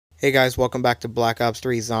Hey guys, welcome back to Black Ops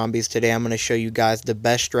 3 Zombies. Today I'm going to show you guys the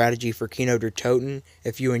best strategy for Kino toten.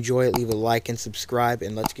 If you enjoy it, leave a like and subscribe,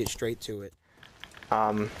 and let's get straight to it.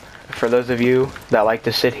 For those of you that like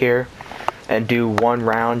to sit here and do one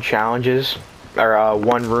round challenges, or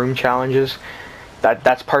one room challenges,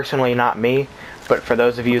 that's personally not me. But for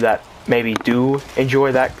those of you that maybe do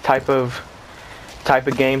enjoy that type of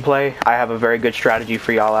gameplay, I have a very good strategy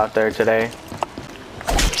for y'all out there today.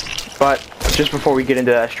 But just before we get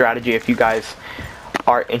into that strategy, if you guys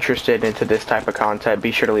are interested into this type of content,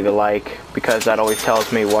 be sure to leave a like, because that always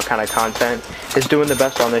tells me what kind of content is doing the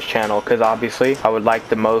best on this channel, because obviously I would like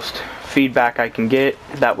the most feedback I can get.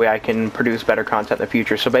 That way I can produce better content in the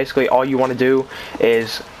future. So basically all you want to do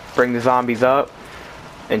is bring the zombies up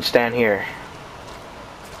and stand here.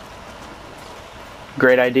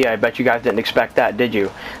 Great idea. I bet you guys didn't expect that, did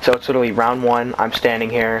you? So it's literally round one. I'm standing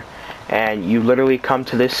here, and you literally come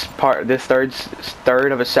to this part, this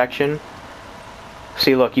third of a section.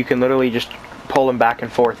 See, look, you can literally just pull them back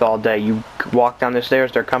and forth all day. You walk down the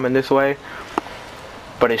stairs, they're coming this way.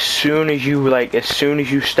 But as soon as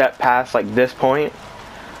you step past like this point,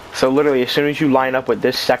 so literally as soon as you line up with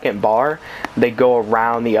this second bar, they go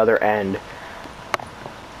around the other end.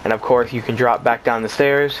 And of course you can drop back down the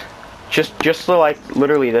stairs, just like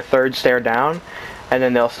literally the third stair down, and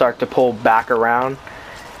then they'll start to pull back around.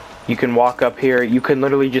 You can walk up here. You can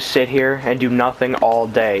literally just sit here and do nothing all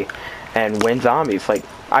day and win zombies. Like,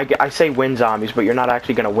 I say win zombies, but you're not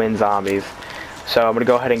actually gonna win zombies. So I'm gonna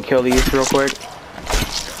go ahead and kill these real quick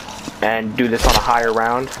and do this on a higher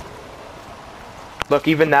round. Look,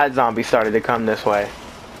 even that zombie started to come this way.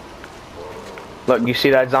 Look, you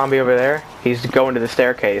see that zombie over there? He's going to the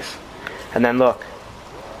staircase. And then look.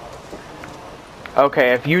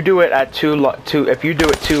 Okay, if you do it at too late,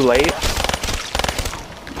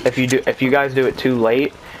 if you guys do it too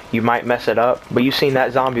late, you might mess it up. But you seen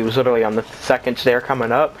that zombie was literally on the second stair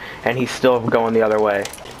coming up, and he's still going the other way.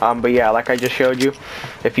 But yeah, like I just showed you,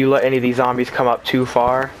 if you let any of these zombies come up too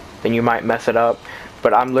far, then you might mess it up.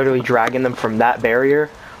 But I'm literally dragging them from that barrier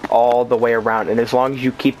all the way around, and as long as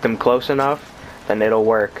you keep them close enough, then it'll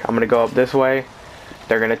work. I'm gonna go up this way.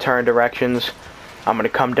 They're gonna turn directions. I'm gonna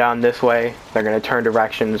come down this way. They're gonna turn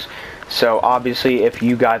directions. So obviously, if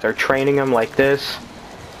you guys are training them like this,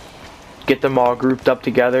 get them all grouped up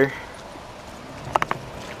together,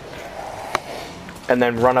 and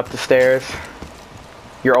then run up the stairs,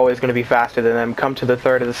 you're always going to be faster than them. Come to the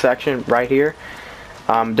third of the section right here.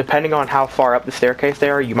 Depending on how far up the staircase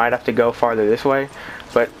they are, you might have to go farther this way,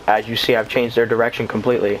 but as you see, I've changed their direction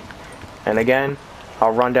completely. And again,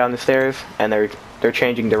 I'll run down the stairs, and they're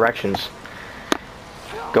changing directions.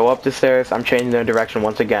 Go up the stairs, I'm changing their direction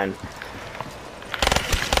once again.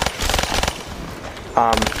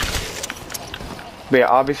 But yeah,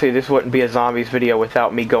 obviously this wouldn't be a zombies video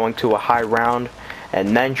without me going to a high round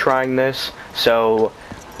and then trying this. So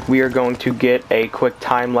we are going to get a quick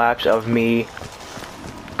time lapse of me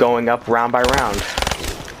going up round by round.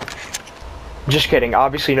 Just kidding.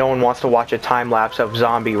 Obviously no one wants to watch a time lapse of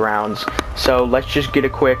zombie rounds. So let's just get a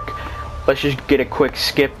quick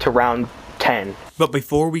skip to round 10. But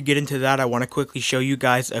before we get into that, I want to quickly show you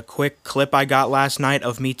guys a quick clip I got last night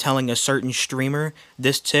of me telling a certain streamer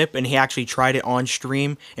this tip, and he actually tried it on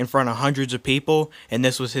stream in front of hundreds of people, and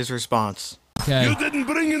this was his response. Okay. You didn't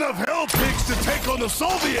bring enough hell pigs to take on the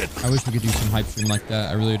Soviets! I wish we could do some hype stream like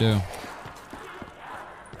that. I really do.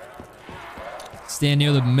 Stand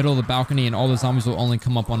near the middle of the balcony and all the zombies will only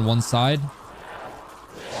come up on one side.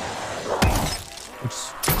 Which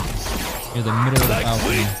near the middle of the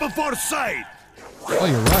balcony. Leap before sight! Oh,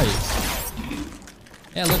 you're right.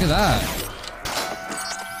 Yeah, look at that.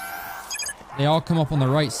 They all come up on the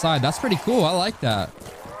right side. That's pretty cool. I like that.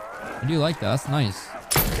 I do like that. That's nice.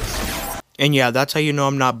 And yeah, that's how you know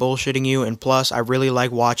I'm not bullshitting you, and plus, I really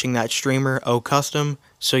like watching that streamer, Custom.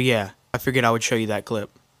 So yeah, I figured I would show you that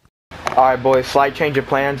clip. Alright boys, slight change of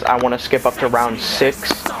plans. I want to skip up to round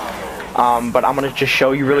 6. But I'm going to just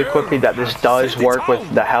show you really quickly that this does work with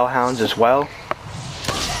the Hellhounds as well.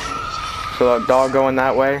 So look, dog going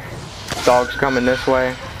that way, dogs coming this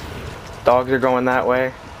way, dogs are going that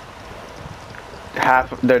way,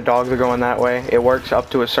 half of their dogs are going that way. It works up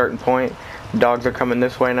to a certain point. Dogs are coming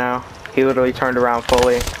this way now. He literally turned around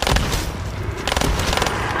fully.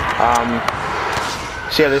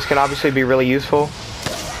 So yeah, this can obviously be really useful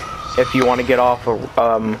if you want to get off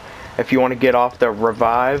the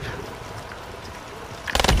revive.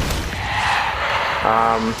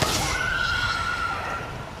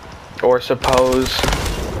 Or suppose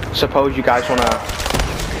you guys want to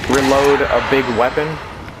reload a big weapon,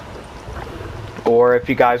 or if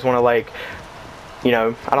you guys want to, like, you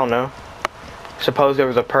know, I don't know, Suppose there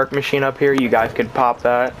was a perk machine up here, you guys could pop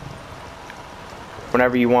that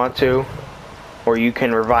whenever you want to. Or you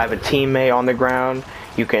can revive a teammate on the ground.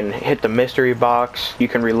 You can hit the mystery box. You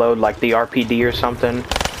can reload like the RPD or something.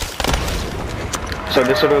 So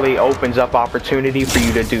this literally opens up opportunity for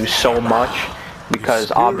you to do so much,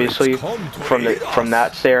 because obviously from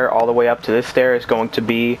that stair all the way up to this stair is going to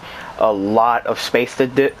be a lot of space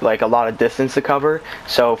to like a lot of distance to cover.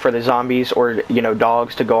 So for the zombies or, you know,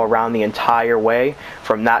 dogs to go around the entire way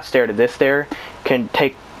from that stair to this stair can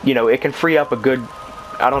take, you know, it can free up a good,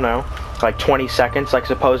 I don't know, like 20 seconds. Like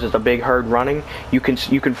suppose it's a big herd running, you can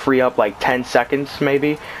free up like 10 seconds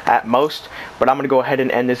maybe at most. But I'm gonna go ahead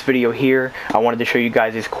and end this video here. I wanted to show you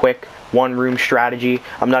guys this quick one room strategy.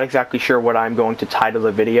 I'm not exactly sure what I'm going to title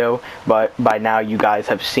the video, but by now you guys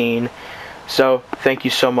have seen. So thank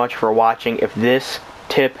you so much for watching. If this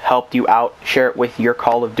tip helped you out, share it with your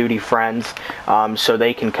Call of Duty friends so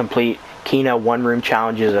they can complete Kino one room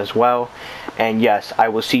challenges as well. And yes, I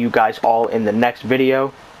will see you guys all in the next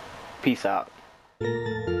video. Peace out.